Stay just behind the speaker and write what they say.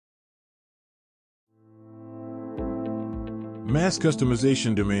Mass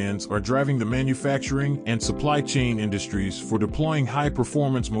customization demands are driving the manufacturing and supply chain industries for deploying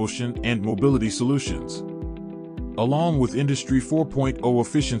high-performance motion and mobility solutions. Along with Industry 4.0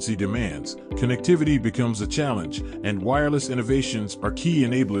 efficiency demands, connectivity becomes a challenge, and wireless innovations are key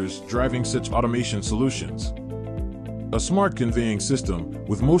enablers driving such automation solutions. A smart conveying system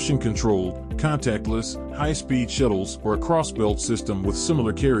with motion-controlled, contactless, high-speed shuttles or a cross-belt system with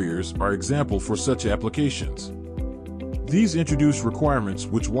similar carriers are examples for such applications. These introduce requirements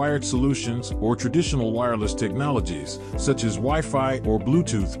which wired solutions or traditional wireless technologies, such as Wi-Fi or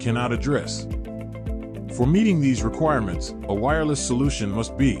Bluetooth, cannot address. For meeting these requirements, a wireless solution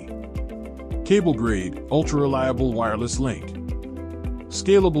must be cable-grade, ultra-reliable wireless link,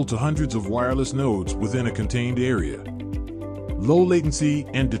 scalable to hundreds of wireless nodes within a contained area, low latency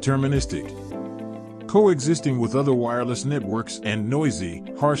and deterministic, coexisting with other wireless networks and noisy,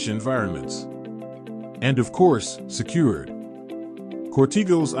 harsh environments, and of course, secured.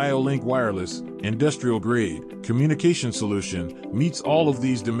 Cortigo's IO-Link wireless, industrial-grade, communication solution meets all of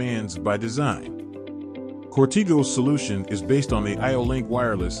these demands by design. Cortigo's solution is based on the IO-Link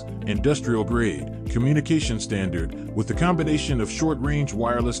wireless, industrial-grade, communication standard with a combination of short-range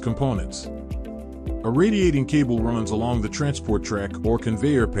wireless components. A radiating cable runs along the transport track or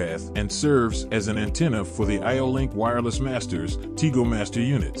conveyor path and serves as an antenna for the IO-Link wireless masters, Tigo master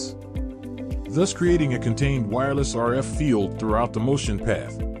units, thus creating a contained wireless RF field throughout the motion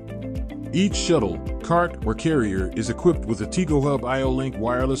path. Each shuttle, cart, or carrier is equipped with a Tigo Hub IO-Link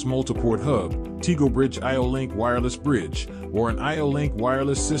wireless multiport hub, Tigo Bridge IO-Link wireless bridge, or an IO-Link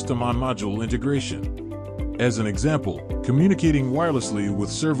wireless system-on-module integration. As an example, communicating wirelessly with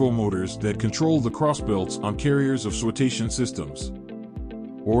servo motors that control the crossbelts on carriers of sortation systems,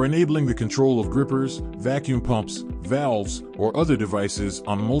 or enabling the control of grippers, vacuum pumps, valves, or other devices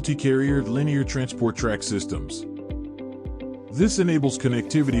on multi-carrier linear transport track systems. This enables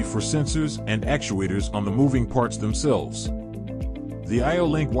connectivity for sensors and actuators on the moving parts themselves. The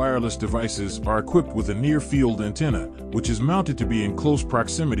IO-Link wireless devices are equipped with a near-field antenna, which is mounted to be in close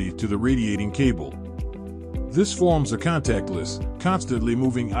proximity to the radiating cable. This forms a contactless, constantly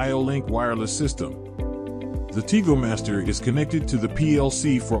moving IO-Link wireless system. The Tigo Master is connected to the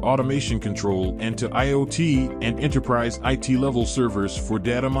PLC for automation control and to IoT and enterprise IT level servers for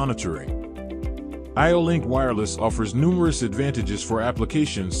data monitoring. IO-Link wireless offers numerous advantages for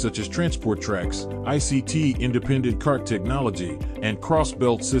applications such as transport tracks, ICT-independent cart technology, and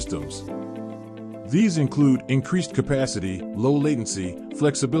cross-belt systems. These include increased capacity, low latency,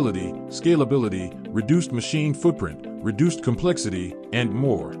 flexibility, scalability, reduced machine footprint, reduced complexity, and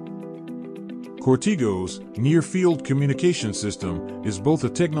more. Cortigo's near-field communication system is both a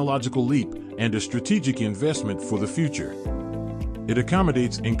technological leap and a strategic investment for the future. It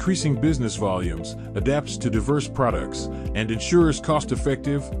accommodates increasing business volumes, adapts to diverse products, and ensures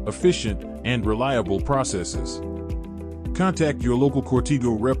cost-effective, efficient, and reliable processes. Contact your local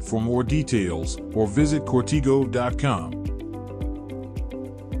Cortigo rep for more details or visit cortigo.com.